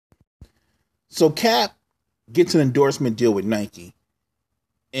So Cap gets an endorsement deal with Nike,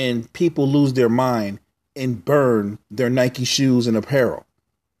 and people lose their mind and burn their Nike shoes and apparel.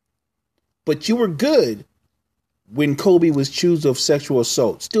 But you were good when Kobe was accused of sexual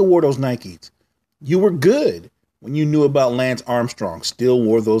assault. Still wore those Nikes. You were good when you knew about Lance Armstrong. Still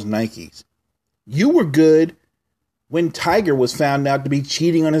wore those Nikes. You were good when Tiger was found out to be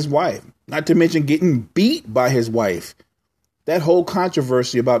cheating on his wife. Not to mention getting beat by his wife. That whole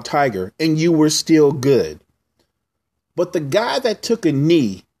controversy about Tiger, and you were still good. But the guy that took a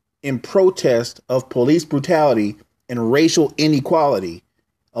knee in protest of police brutality and racial inequality,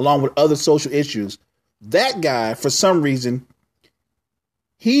 along with other social issues, that guy, for some reason,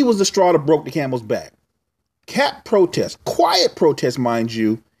 he was the straw that broke the camel's back. Cap protest, quiet protest, mind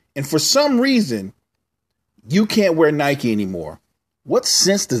you, and for some reason, you can't wear Nike anymore. What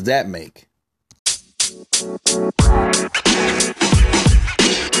sense does that make?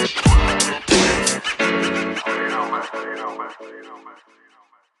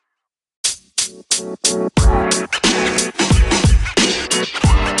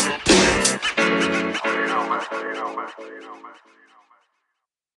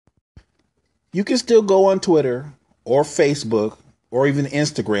 You can still go on Twitter or Facebook or even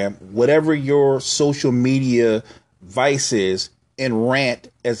Instagram, whatever your social media vice is, and rant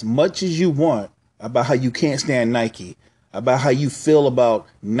as much as you want about how you can't stand Nike, about how you feel about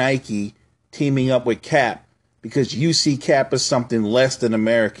Nike teaming up with Cap because you see Cap as something less than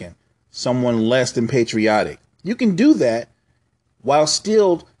American, someone less than patriotic. You can do that while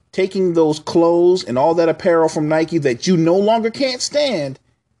still taking those clothes and all that apparel from Nike that you no longer can't stand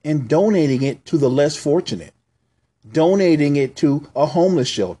and donating it to the less fortunate, donating it to a homeless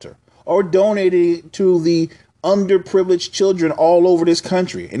shelter, or donating it to the underprivileged children all over this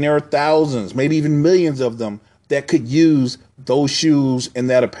country. And there are thousands, maybe even millions of them that could use those shoes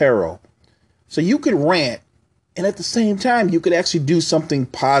and that apparel. So you could rant, and at the same time, you could actually do something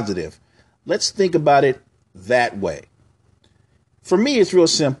positive. Let's think about it that way. For me, it's real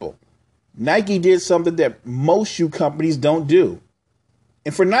simple. Nike did something that most shoe companies don't do.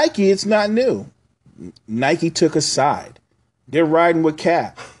 And for Nike, it's not new. Nike took a side. They're riding with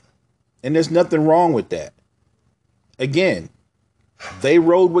Cap. And there's nothing wrong with that. Again, they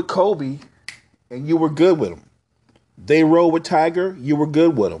rode with Kobe, and you were good with them. They rode with Tiger, you were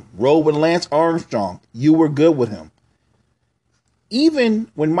good with him. Rode with Lance Armstrong, you were good with him. Even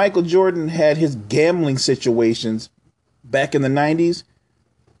when Michael Jordan had his gambling situations back in the 90s,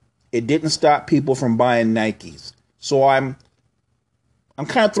 it didn't stop people from buying Nikes. So I'm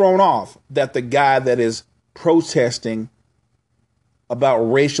kind of thrown off that the guy that is protesting about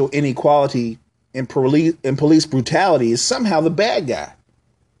racial inequality and police brutality is somehow the bad guy.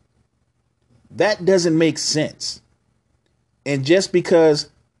 That doesn't make sense. And just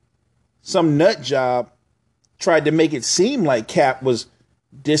because some nut job tried to make it seem like Cap was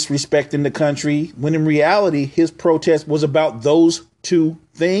disrespecting the country, when in reality his protest was about those two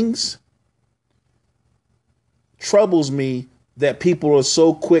things, troubles me that people are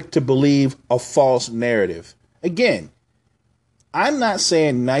so quick to believe a false narrative. Again, I'm not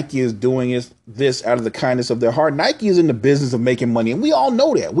saying Nike is doing this out of the kindness of their heart. Nike is in the business of making money, and we all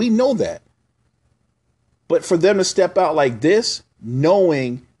know that. We know that. But for them to step out like this,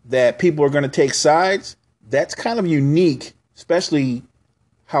 knowing that people are going to take sides, that's kind of unique, especially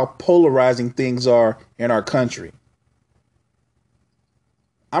how polarizing things are in our country.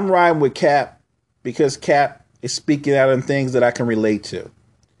 I'm riding with Cap because Cap is speaking out on things that I can relate to.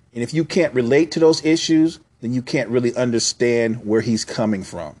 And if you can't relate to those issues, then you can't really understand where he's coming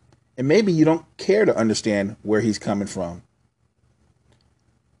from. And maybe you don't care to understand where he's coming from.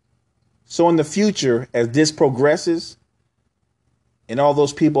 So in the future, as this progresses, and all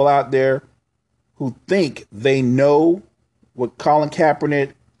those people out there who think they know what Colin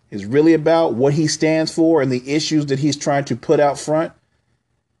Kaepernick is really about, what he stands for, and the issues that he's trying to put out front,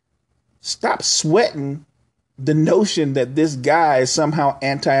 stop sweating the notion that this guy is somehow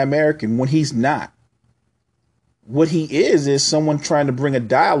anti-American when he's not. What he is someone trying to bring a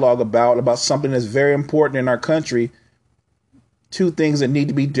dialogue about something that's very important in our country. Two things that need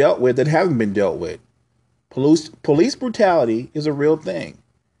to be dealt with that haven't been dealt with. Police brutality is a real thing,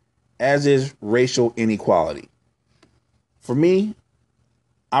 as is racial inequality. For me,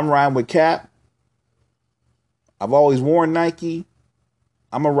 I'm riding with Cap. I've always worn Nike.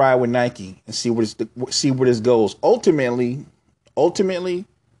 I'm gonna ride with Nike and see where this goes. Ultimately,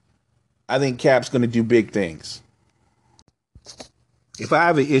 I think Cap's gonna do big things. If I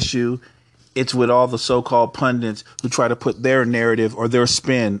have an issue, it's with all the so-called pundits who try to put their narrative or their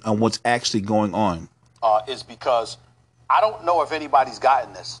spin on what's actually going on. Is because I don't know if anybody's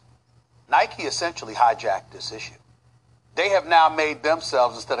gotten this. Nike essentially hijacked this issue. They have now made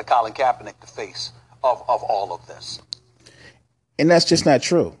themselves, instead of Colin Kaepernick, the face of all of this. And that's just not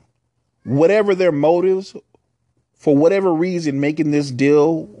true. Whatever their motives, for whatever reason, making this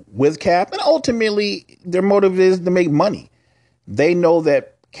deal with Cap, and ultimately their motive is to make money. They know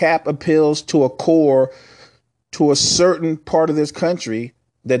that Cap appeals to a core, to a certain part of this country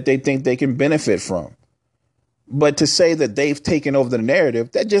that they think they can benefit from. But to say that they've taken over the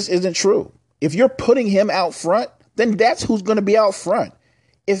narrative, that just isn't true. If you're putting him out front, then that's who's going to be out front.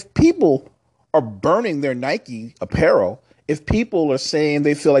 If people are burning their Nike apparel, if people are saying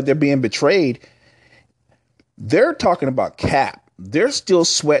they feel like they're being betrayed, they're talking about Cap. They're still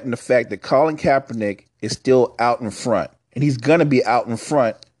sweating the fact that Colin Kaepernick is still out in front. And he's going to be out in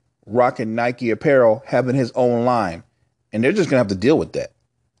front rocking Nike apparel, having his own line. And they're just going to have to deal with that.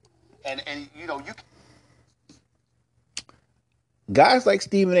 And you know, guys like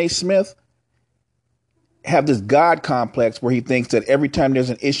Stephen A. Smith have this God complex where he thinks that every time there's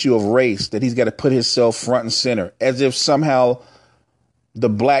an issue of race that he's got to put himself front and center, as if somehow the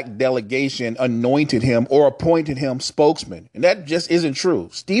black delegation anointed him or appointed him spokesman. And that just isn't true.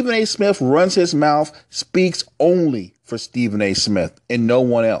 Stephen A. Smith runs his mouth, speaks only for Stephen A. Smith and no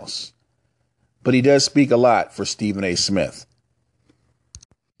one else. But he does speak a lot for Stephen A. Smith.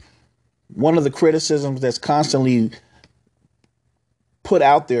 One of the criticisms that's constantly put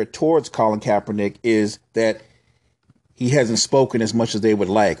out there towards Colin Kaepernick is that he hasn't spoken as much as they would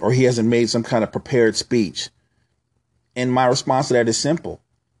like, or he hasn't made some kind of prepared speech. And my response to that is simple.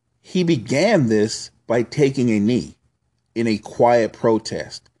 He began this by taking a knee in a quiet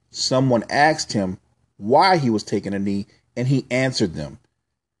protest. Someone asked him why he was taking a knee, and he answered them.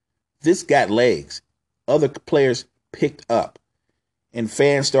 This got legs. Other players picked up, and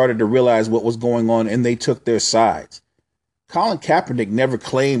fans started to realize what was going on, and they took their sides. Colin Kaepernick never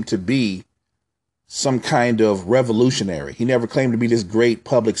claimed to be some kind of revolutionary. He never claimed to be this great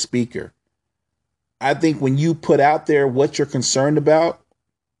public speaker. I think when you put out there what you're concerned about,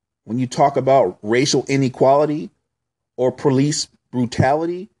 when you talk about racial inequality or police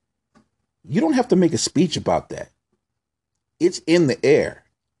brutality, you don't have to make a speech about that. It's in the air.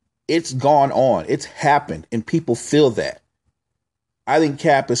 It's gone on. It's happened, and people feel that. I think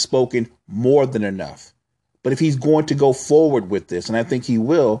Cap has spoken more than enough. But if he's going to go forward with this, and I think he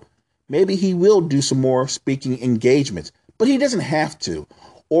will, maybe he will do some more speaking engagements. But he doesn't have to.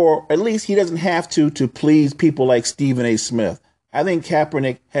 Or at least he doesn't have to please people like Stephen A. Smith. I think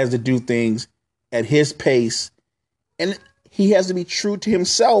Kaepernick has to do things at his pace, and he has to be true to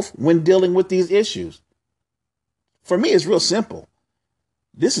himself when dealing with these issues. For me, it's real simple.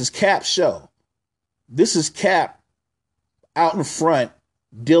 This is Cap's show. This is Cap out in front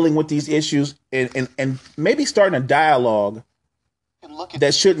dealing with these issues and maybe starting a dialogue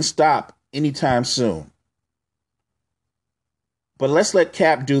that shouldn't stop anytime soon. But let's let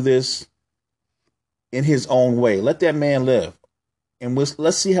Cap do this in his own way. Let that man live. And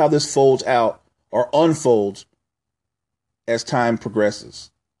let's see how this folds out or unfolds as time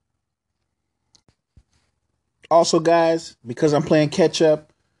progresses. Also, guys, because I'm playing catch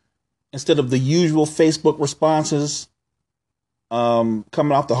up, instead of the usual Facebook responses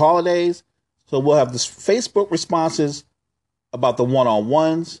coming off the holidays, so we'll have the Facebook responses about the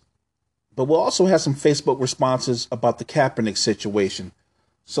one-on-ones, but we'll also have some Facebook responses about the Kaepernick situation.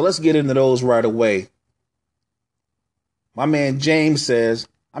 So let's get into those right away. My man James says,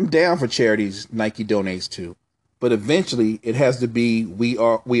 I'm down for charities Nike donates to, but eventually it has to be we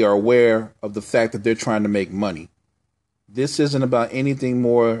are aware of the fact that they're trying to make money. This isn't about anything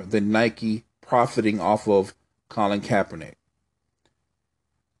more than Nike profiting off of Colin Kaepernick.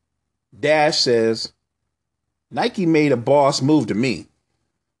 Dash says, Nike made a boss move to me.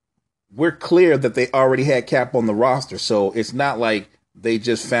 We're clear that they already had Cap on the roster, so it's not like they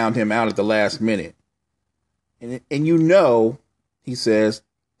just found him out at the last minute. And you know, he says,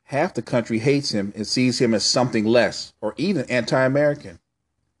 half the country hates him and sees him as something less or even anti-American.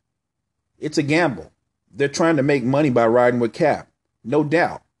 It's a gamble. They're trying to make money by riding with Cap, no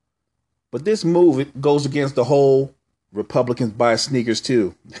doubt. But this move goes against the whole Republicans buy sneakers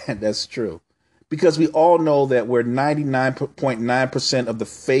too. That's true. Because we all know that where 99.9% of the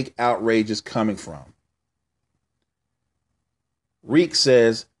fake outrage is coming from. Reek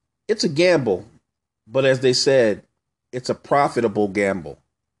says, it's a gamble, but as they said, it's a profitable gamble.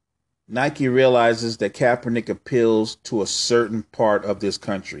 Nike realizes that Kaepernick appeals to a certain part of this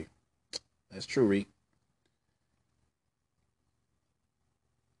country. That's true, Reek.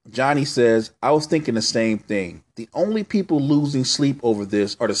 Johnny says, I was thinking the same thing. The only people losing sleep over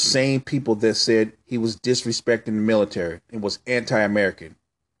this are the same people that said he was disrespecting the military and was anti-American.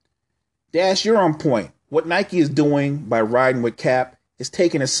 Dash, you're on point. What Nike is doing by riding with Cap is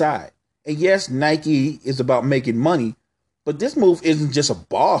taking a side. And yes, Nike is about making money, but this move isn't just a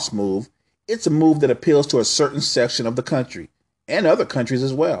boss move. It's a move that appeals to a certain section of the country and other countries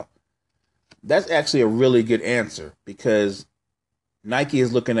as well. That's actually a really good answer because Nike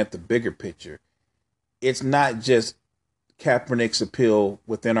is looking at the bigger picture. It's not just Kaepernick's appeal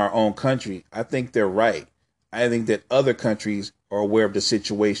within our own country. I think they're right. I think that other countries are aware of the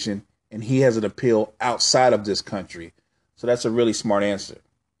situation and he has an appeal outside of this country. So that's a really smart answer.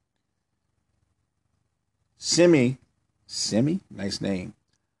 Simi, nice name.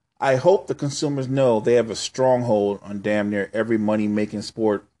 I hope the consumers know they have a stronghold on damn near every money-making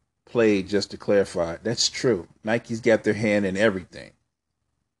sport played, just to clarify. That's true. Nike's got their hand in everything.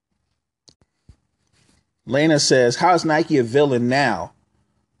 Lena says, how is Nike a villain now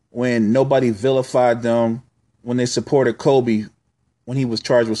when nobody vilified them when they supported Kobe when he was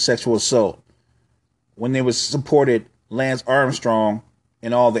charged with sexual assault? When they supported Lance Armstrong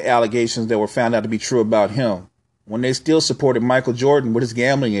and all the allegations that were found out to be true about him? When they still supported Michael Jordan with his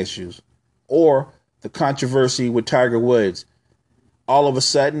gambling issues? Or the controversy with Tiger Woods? All of a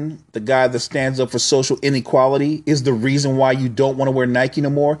sudden, the guy that stands up for social inequality is the reason why you don't want to wear Nike no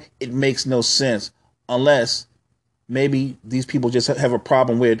more? It makes no sense. Unless maybe these people just have a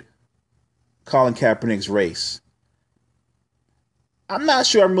problem with Colin Kaepernick's race. I'm not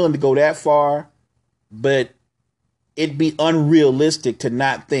sure I'm willing to go that far, but it'd be unrealistic to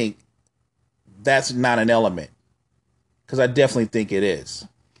not think that's not an element. Because I definitely think it is.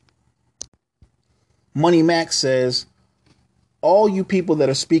 Money Max says, all you people that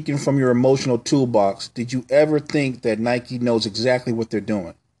are speaking from your emotional toolbox, did you ever think that Nike knows exactly what they're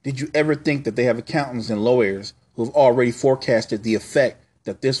doing? Did you ever think that they have accountants and lawyers who have already forecasted the effect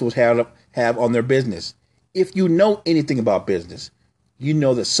that this would have on their business? If you know anything about business, you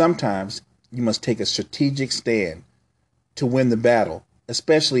know that sometimes you must take a strategic stand to win the battle,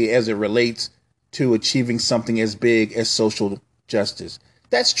 especially as it relates to achieving something as big as social justice.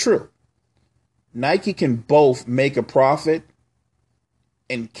 That's true. Nike can both make a profit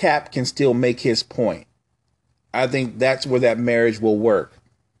and Cap can still make his point. I think that's where that marriage will work.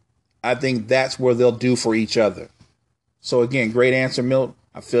 I think that's where they'll do for each other. So again, great answer, Milt.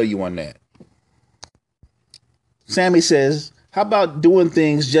 I feel you on that. Sammy says, how about doing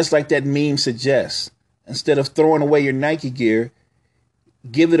things just like that meme suggests? Instead of throwing away your Nike gear,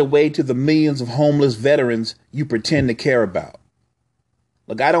 give it away to the millions of homeless veterans you pretend to care about.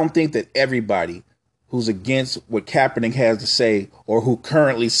 Look, I don't think that everybody who's against what Kaepernick has to say or who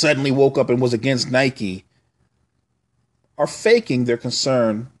currently suddenly woke up and was against Nike are faking their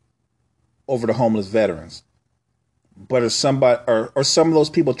concern over the homeless veterans. But are some of those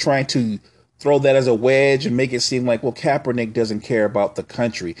people trying to throw that as a wedge and make it seem like, well, Kaepernick doesn't care about the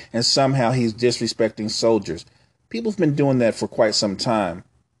country and somehow he's disrespecting soldiers. People have been doing that for quite some time.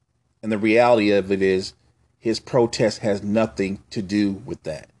 And the reality of it is his protest has nothing to do with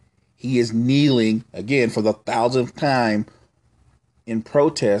that. He is kneeling, again, for the 1,000th time in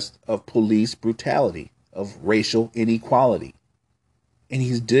protest of police brutality, of racial inequality. And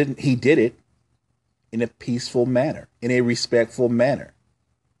he did it in a peaceful manner, in a respectful manner.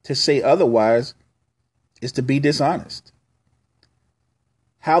 To say otherwise is to be dishonest.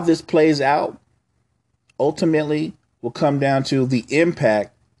 How this plays out ultimately will come down to the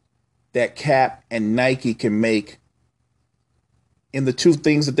impact that Cap and Nike can make in the two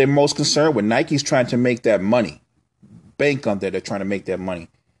things that they're most concerned with. Nike's trying to make that money. Bank on that, they're trying to make that money.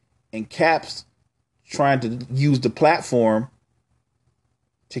 And Cap's trying to use the platform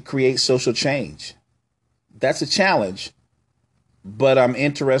to create social change. That's a challenge, but I'm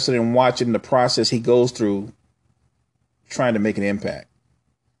interested in watching the process he goes through trying to make an impact.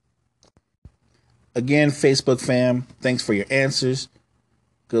 Again, Facebook fam, thanks for your answers.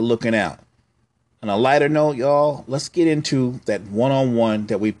 Good looking out. On a lighter note, y'all, let's get into that one-on-one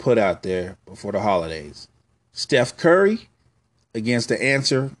that we put out there before the holidays. Steph Curry against the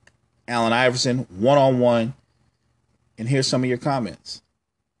answer, Allen Iverson, one-on-one. And here's some of your comments.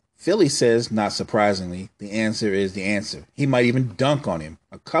 Philly says, not surprisingly, the answer is the answer. He might even dunk on him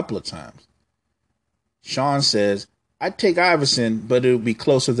a couple of times. Sean says, I'd take Iverson, but it would be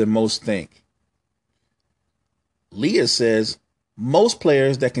closer than most think. Leah says, most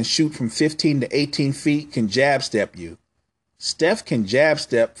players that can shoot from 15 to 18 feet can jab step you. Steph can jab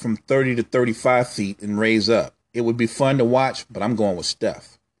step from 30 to 35 feet and raise up. It would be fun to watch, but I'm going with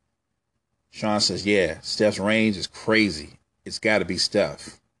Steph. Sean says, yeah, Steph's range is crazy. It's got to be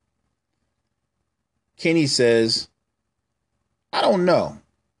Steph. Kenny says, I don't know.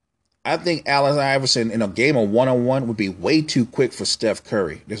 I think Allen Iverson in a game of one-on-one would be way too quick for Steph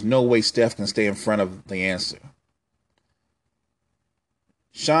Curry. There's no way Steph can stay in front of the answer.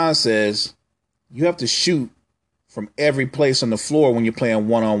 Sean says, you have to shoot from every place on the floor when you're playing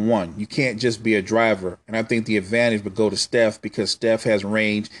one-on-one. You can't just be a driver. And I think the advantage would go to Steph because Steph has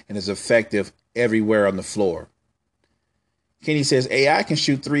range and is effective everywhere on the floor. Kenny says, AI can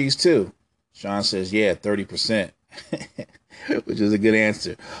shoot threes too. Sean says, yeah, 30%, which is a good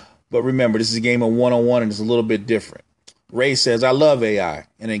answer. But remember, this is a game of one-on-one and it's a little bit different. Ray says, I love AI.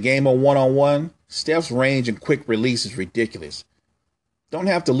 In a game of one-on-one, Steph's range and quick release is ridiculous. Don't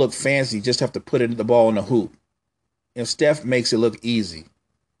have to look fancy, just have to put the ball in the hoop. And Steph makes it look easy.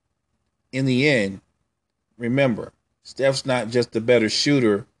 In the end, remember, Steph's not just the better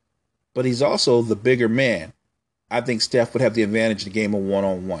shooter, but he's also the bigger man. I think Steph would have the advantage in the game of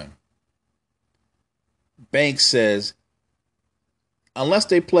one-on-one. Banks says, unless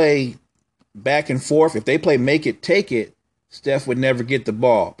they play back and forth, if they play make it, take it, Steph would never get the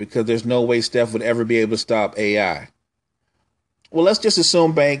ball because there's no way Steph would ever be able to stop AI. Well, let's just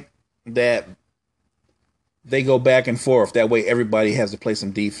assume, Bank, that they go back and forth. That way everybody has to play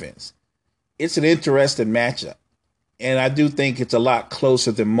some defense. It's an interesting matchup, and I do think it's a lot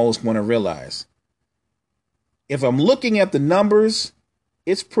closer than most want to realize. If I'm looking at the numbers,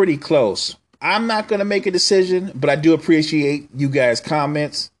 it's pretty close. I'm not going to make a decision, but I do appreciate you guys'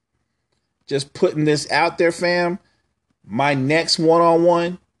 comments. Just putting this out there, fam. My next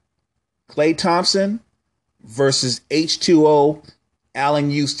one-on-one, Klay Thompson versus H2O Allen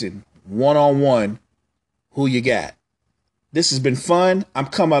Houston, one-on-one. Who you got? This has been fun. I'm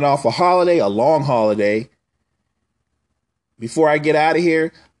coming off a holiday, a long holiday. Before I get out of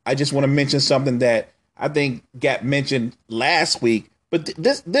here, I just want to mention something that I think got mentioned last week, but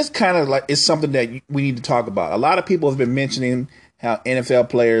this kind of like is something that we need to talk about. A lot of people have been mentioning how NFL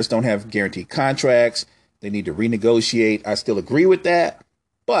players don't have guaranteed contracts. They need to renegotiate. I still agree with that,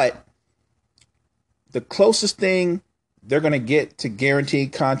 but the closest thing they're going to get to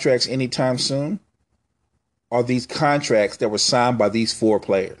guaranteed contracts anytime soon are these contracts that were signed by these four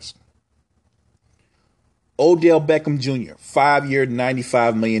players. Odell Beckham Jr., 5-year,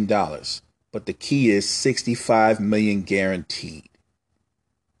 $95 million. But the key is $65 million guaranteed.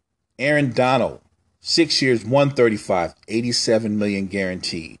 Aaron Donald, 6 years, $135, $87 million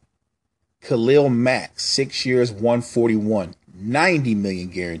guaranteed. Khalil Mack, 6 years, $141, $90 million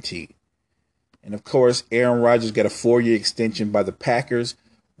guaranteed. And of course, Aaron Rodgers got a 4-year extension by the Packers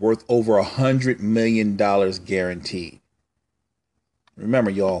worth over $100 million guaranteed.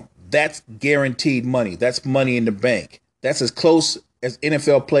 Remember, y'all, that's guaranteed money. That's money in the bank. That's as close as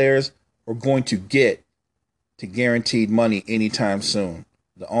NFL players are going to get to guaranteed money anytime soon.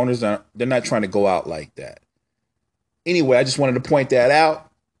 The owners, they're not trying to go out like that. Anyway, I just wanted to point that out.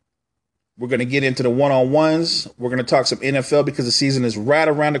 We're going to get into the one-on-ones. We're going to talk some NFL because the season is right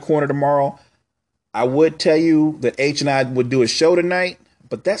around the corner tomorrow. I would tell you that H and I would do a show tonight,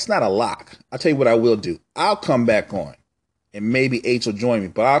 but that's not a lock. I'll tell you what I will do. I'll come back on, and maybe H will join me,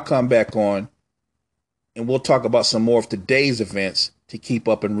 but I'll come back on, and we'll talk about some more of today's events to keep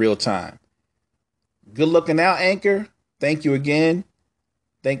up in real time. Good looking out, Anchor. Thank you again.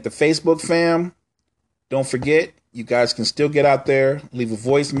 Thank the Facebook fam. Don't forget, you guys can still get out there, leave a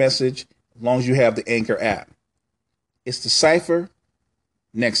voice message, as long as you have the Anchor app. It's the Cypher.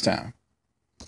 Next time.